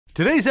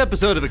Today's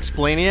episode of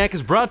Explainiac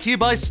is brought to you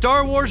by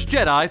Star Wars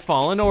Jedi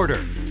Fallen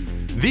Order.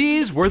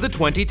 These were the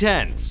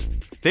 2010s.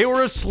 They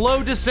were a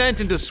slow descent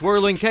into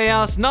swirling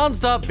chaos,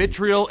 non-stop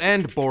vitriol,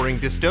 and boring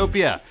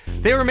dystopia.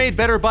 They were made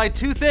better by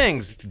two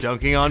things: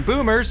 dunking on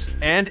boomers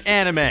and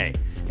anime.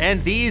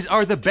 And these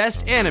are the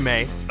best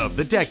anime of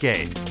the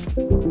decade.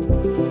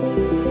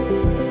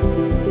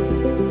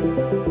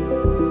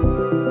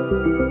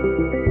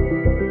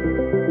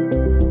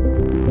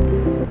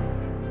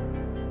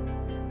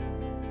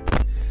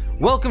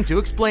 Welcome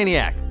to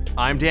Explainiac.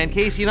 I'm Dan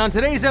Casey, and on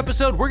today's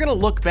episode, we're gonna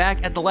look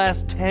back at the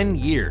last 10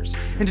 years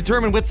and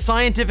determine with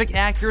scientific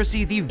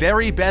accuracy the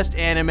very best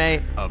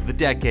anime of the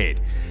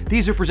decade.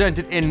 These are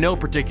presented in no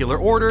particular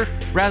order,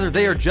 rather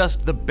they are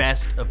just the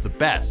best of the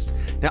best.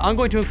 Now I'm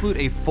going to include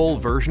a full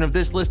version of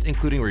this list,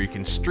 including where you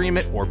can stream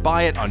it or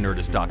buy it on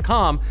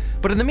Nerdist.com,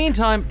 but in the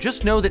meantime,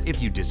 just know that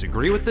if you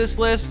disagree with this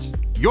list,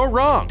 you're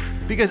wrong,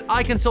 because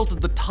I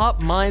consulted the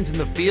top minds in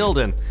the field,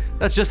 and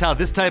that's just how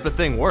this type of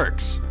thing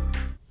works.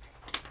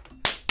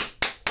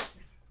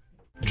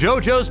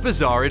 JoJo's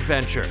Bizarre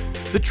Adventure.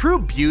 The true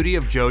beauty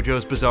of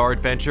JoJo's Bizarre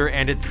Adventure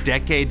and its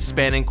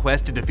decade-spanning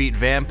quest to defeat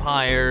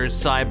vampires,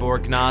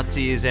 cyborg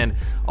Nazis, and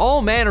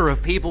all manner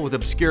of people with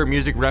obscure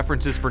music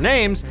references for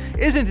names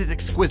isn't its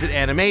exquisite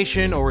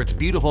animation or its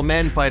beautiful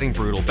men fighting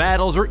brutal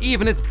battles or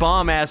even its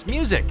bomb-ass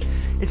music.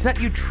 It's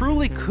that you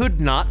truly could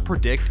not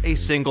predict a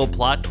single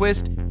plot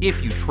twist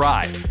if you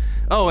tried.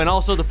 Oh, and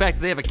also the fact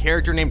that they have a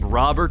character named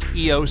Robert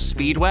E.O.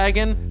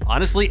 Speedwagon.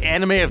 Honestly,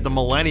 anime of the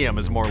millennium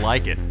is more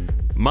like it.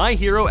 My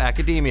Hero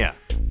Academia.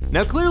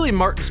 Now clearly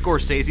Martin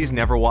Scorsese's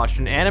never watched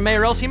an anime,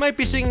 or else he might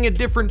be singing a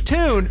different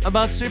tune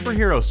about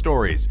superhero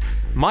stories.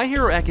 My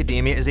Hero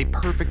Academia is a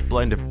perfect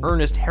blend of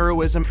earnest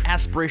heroism,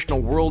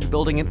 aspirational world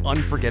building, and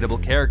unforgettable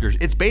characters.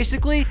 It's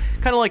basically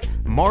kind of like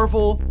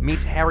Marvel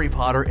meets Harry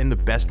Potter in the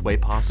best way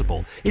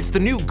possible. It's the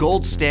new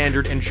gold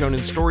standard in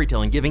shonen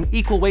storytelling, giving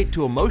equal weight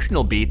to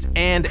emotional beats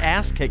and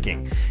ass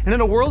kicking. And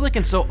in a world that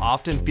can so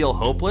often feel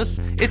hopeless,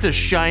 it's a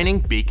shining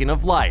beacon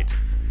of light.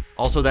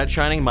 Also, that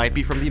shining might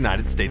be from the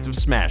United States of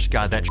Smash.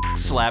 God, that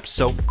slaps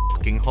so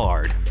fucking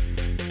hard.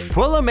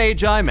 Puella,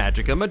 Magi,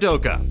 Magica,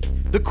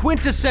 Madoka. The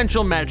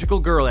quintessential magical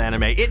girl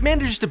anime. It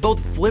manages to both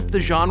flip the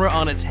genre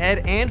on its head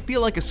and feel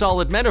like a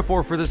solid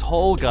metaphor for this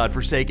whole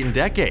godforsaken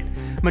decade.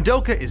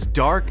 Madoka is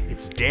dark,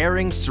 it's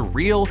daring,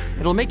 surreal, and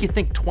it'll make you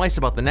think twice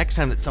about the next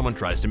time that someone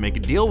tries to make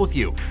a deal with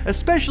you,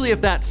 especially if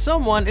that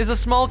someone is a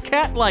small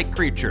cat-like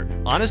creature.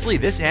 Honestly,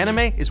 this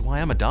anime is why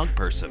I'm a dog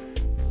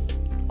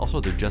person. Also,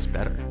 they're just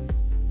better.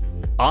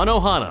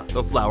 Anohana,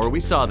 the flower we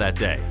saw that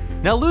day.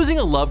 Now, losing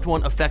a loved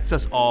one affects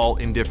us all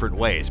in different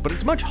ways, but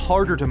it's much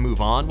harder to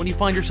move on when you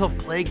find yourself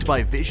plagued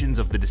by visions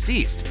of the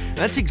deceased. And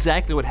that's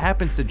exactly what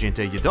happens to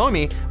Jinta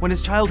Yodomi when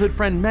his childhood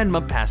friend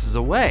Menma passes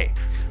away.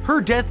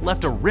 Her death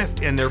left a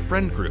rift in their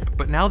friend group,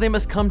 but now they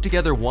must come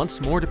together once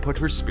more to put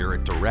her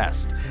spirit to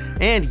rest.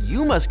 And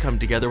you must come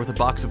together with a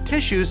box of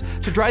tissues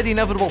to dry the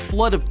inevitable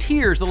flood of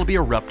tears that'll be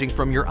erupting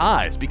from your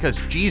eyes, because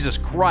Jesus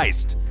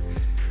Christ.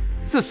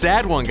 It's a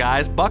sad one,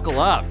 guys, buckle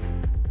up.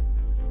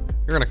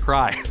 You're gonna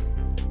cry.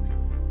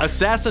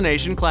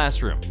 Assassination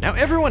Classroom. Now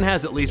everyone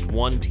has at least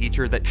one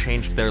teacher that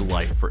changed their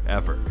life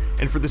forever.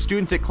 And for the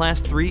students at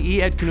Class 3E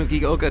at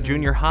Kunogigaoka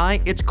Junior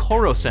High, it's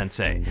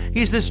Koro-sensei.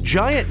 He's this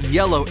giant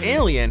yellow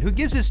alien who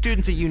gives his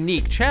students a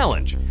unique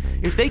challenge.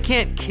 If they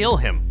can't kill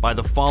him by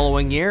the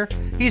following year,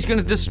 he's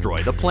gonna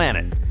destroy the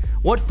planet.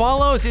 What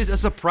follows is a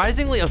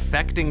surprisingly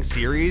affecting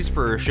series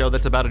for a show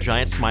that's about a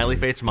giant smiley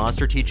face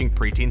monster teaching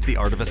preteens the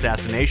art of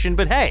assassination,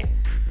 but hey,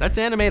 that's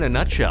anime in a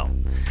nutshell.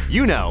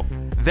 You know,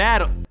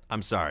 that—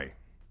 I'm sorry,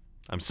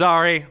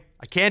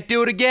 I can't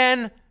do it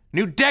again.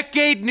 New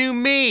decade, new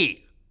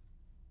me.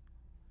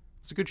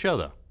 It's a good show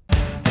though.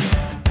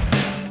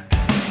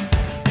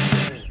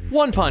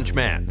 One Punch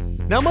Man.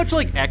 Now, much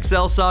like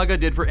XL Saga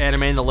did for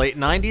anime in the late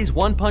 90s,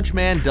 One Punch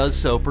Man does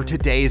so for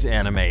today's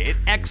anime. It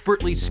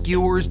expertly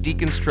skewers,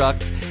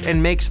 deconstructs,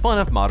 and makes fun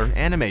of modern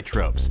anime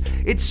tropes.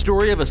 Its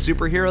story of a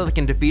superhero that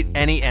can defeat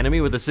any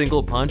enemy with a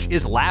single punch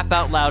is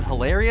laugh-out-loud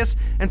hilarious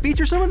and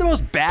features some of the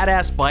most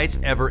badass fights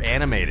ever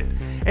animated.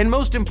 And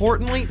most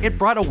importantly, it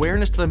brought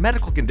awareness to the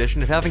medical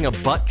condition of having a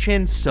butt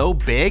chin so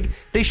big,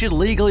 they should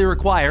legally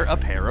require a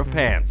pair of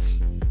pants.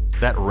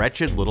 That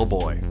wretched little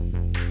boy.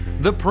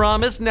 The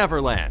Promised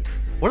Neverland.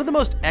 One of the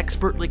most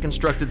expertly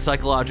constructed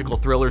psychological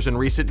thrillers in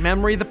recent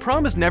memory, The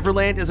Promised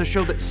Neverland is a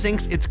show that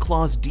sinks its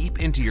claws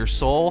deep into your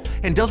soul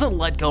and doesn't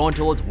let go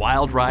until its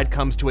wild ride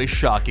comes to a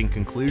shocking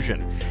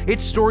conclusion.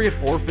 Its story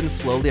of orphans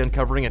slowly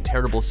uncovering a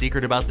terrible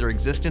secret about their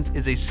existence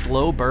is a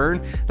slow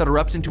burn that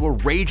erupts into a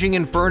raging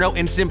inferno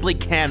and simply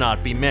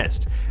cannot be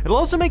missed. It'll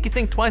also make you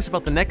think twice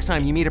about the next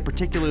time you meet a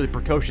particularly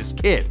precocious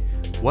kid.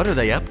 What are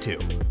they up to?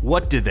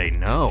 What do they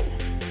know?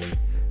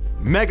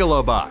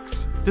 Megalo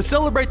Box. To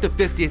celebrate the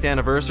 50th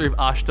anniversary of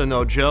Ashita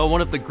no Joe,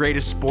 one of the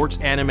greatest sports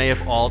anime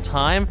of all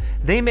time,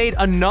 they made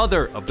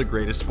another of the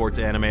greatest sports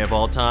anime of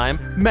all time,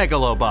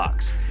 Megalo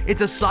Box.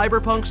 It's a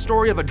cyberpunk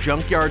story of a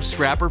junkyard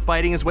scrapper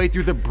fighting his way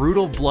through the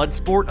brutal blood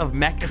sport of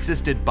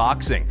mech-assisted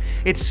boxing.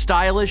 It's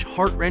stylish,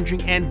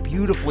 heart-wrenching, and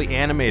beautifully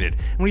animated.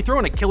 When you throw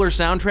in a killer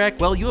soundtrack,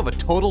 well, you have a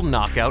total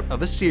knockout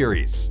of a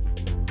series.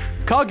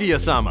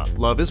 Kaguya-sama,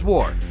 Love is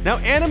War. Now,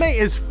 anime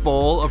is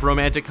full of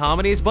romantic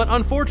comedies, but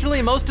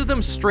unfortunately most of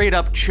them straight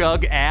up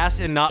chug ass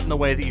and not in the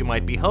way that you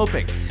might be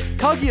hoping.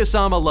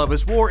 Kaguya-sama, Love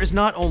is War is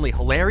not only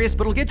hilarious,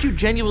 but it'll get you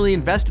genuinely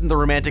invested in the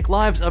romantic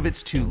lives of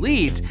its two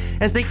leads,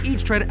 as they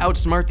each try to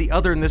outsmart the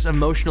other in this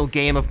emotional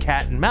game of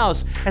cat and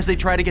mouse, as they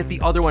try to get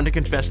the other one to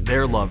confess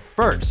their love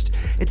first.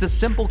 It's a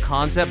simple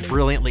concept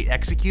brilliantly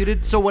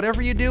executed, so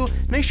whatever you do,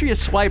 make sure you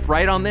swipe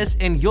right on this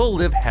and you'll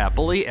live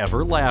happily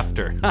ever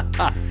after.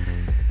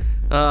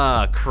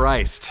 Ah,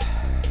 Christ.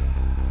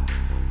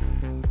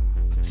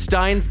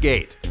 Steins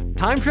Gate.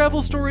 Time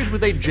travel stories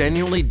with a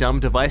genuinely dumb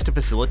device to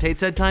facilitate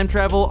said time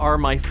travel are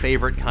my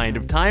favorite kind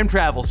of time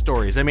travel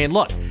stories. I mean,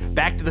 look,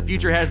 Back to the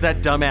Future has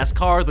that dumbass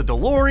car, the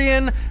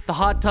DeLorean, the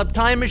Hot Tub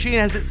Time Machine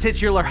has its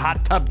titular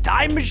Hot Tub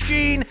Time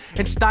Machine,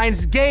 and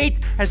Steins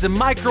Gate has a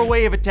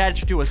microwave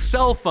attached to a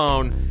cell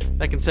phone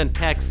that can send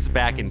texts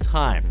back in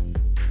time.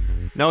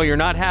 No, you're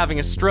not having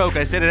a stroke.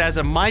 I said it has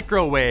a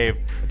microwave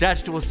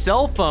attached to a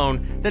cell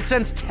phone that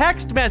sends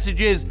text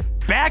messages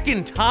back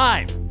in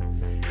time.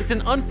 It's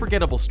an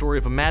unforgettable story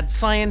of a mad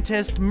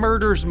scientist,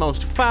 murders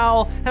most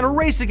foul, and a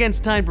race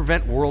against time to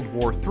prevent World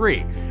War III.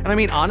 And I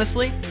mean,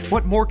 honestly,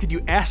 what more could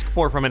you ask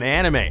for from an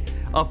anime?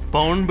 A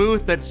phone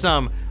booth that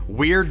some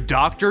weird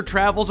doctor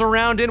travels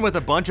around in with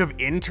a bunch of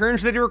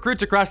interns that he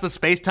recruits across the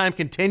space-time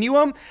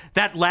continuum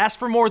that lasts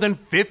for more than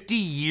 50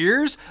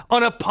 years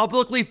on a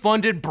publicly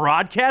funded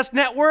broadcast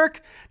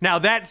network? Now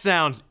that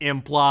sounds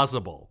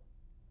implausible.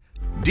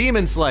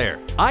 Demon Slayer.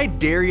 I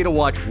dare you to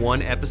watch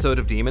one episode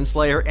of Demon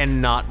Slayer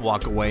and not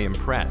walk away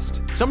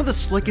impressed. Some of the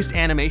slickest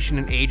animation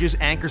in ages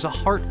anchors a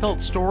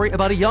heartfelt story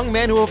about a young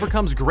man who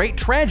overcomes great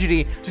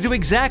tragedy to do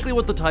exactly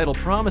what the title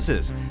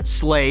promises: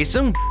 slay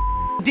some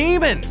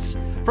demons!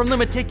 From the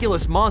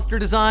meticulous monster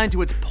design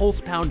to its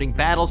pulse-pounding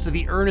battles to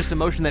the earnest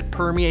emotion that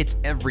permeates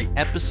every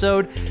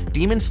episode,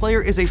 Demon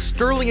Slayer is a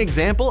sterling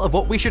example of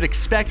what we should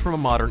expect from a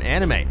modern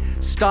anime.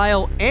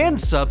 Style and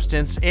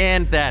substance,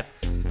 and that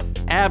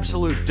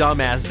absolute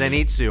dumbass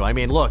Zenitsu. I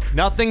mean, look,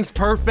 nothing's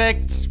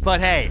perfect, but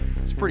hey,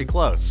 it's pretty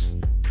close.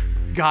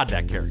 God,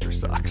 that character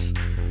sucks.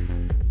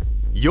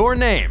 Your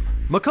Name.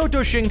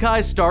 Makoto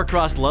Shinkai's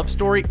star-crossed love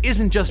story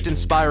isn't just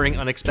inspiring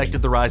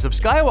Unexpected the Rise of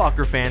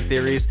Skywalker fan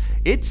theories,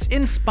 it's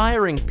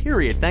inspiring,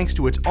 period, thanks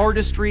to its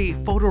artistry,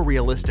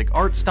 photorealistic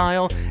art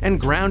style, and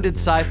grounded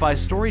sci-fi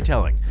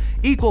storytelling.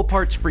 Equal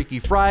parts Freaky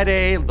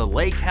Friday, The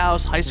Lake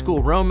House, high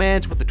school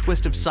romance with a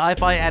twist of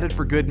sci-fi added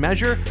for good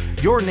measure,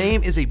 Your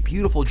Name is a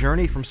beautiful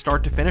journey from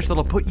start to finish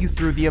that'll put you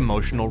through the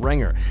emotional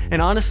ringer. And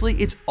honestly,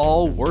 it's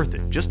all worth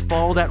it. Just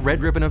follow that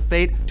red ribbon of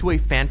fate to a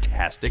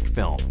fantastic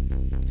film.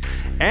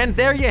 And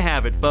there you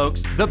have it,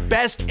 folks, the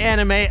best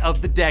anime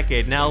of the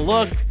decade. Now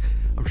look,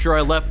 I'm sure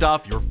I left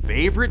off your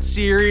favorite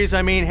series.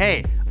 I mean,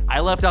 hey,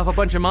 I left off a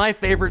bunch of my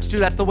favorites too.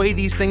 That's the way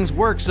these things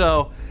work.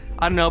 So,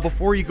 I don't know,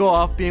 before you go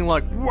off being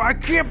like, I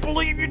can't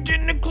believe you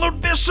didn't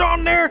include this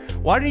on there,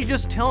 why don't you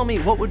just tell me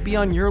what would be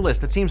on your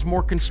list that seems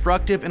more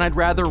constructive, and I'd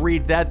rather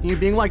read that than you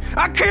being like,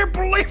 I can't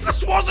believe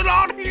this wasn't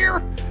on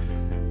here.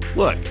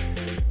 Look,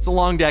 it's a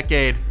long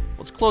decade.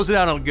 Let's close it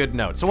out on a good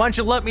note. So why don't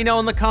you let me know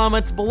in the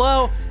comments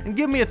below and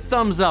give me a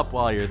thumbs up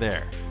while you're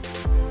there.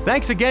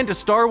 Thanks again to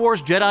Star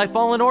Wars Jedi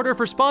Fallen Order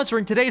for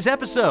sponsoring today's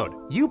episode.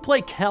 You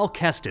play Cal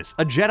Kestis,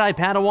 a Jedi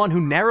Padawan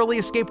who narrowly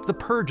escaped the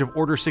purge of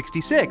Order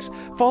 66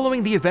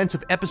 following the events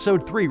of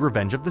Episode 3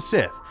 Revenge of the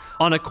Sith.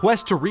 On a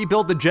quest to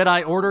rebuild the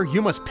Jedi Order,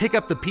 you must pick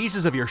up the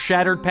pieces of your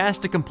shattered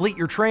past to complete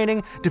your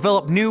training,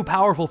 develop new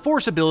powerful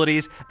Force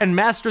abilities, and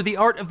master the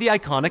art of the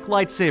iconic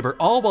lightsaber,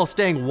 all while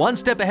staying one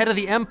step ahead of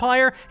the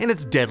Empire and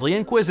its deadly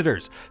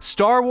Inquisitors.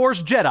 Star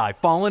Wars Jedi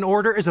Fallen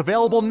Order is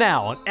available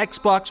now on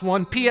Xbox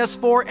One,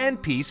 PS4,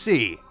 and PC.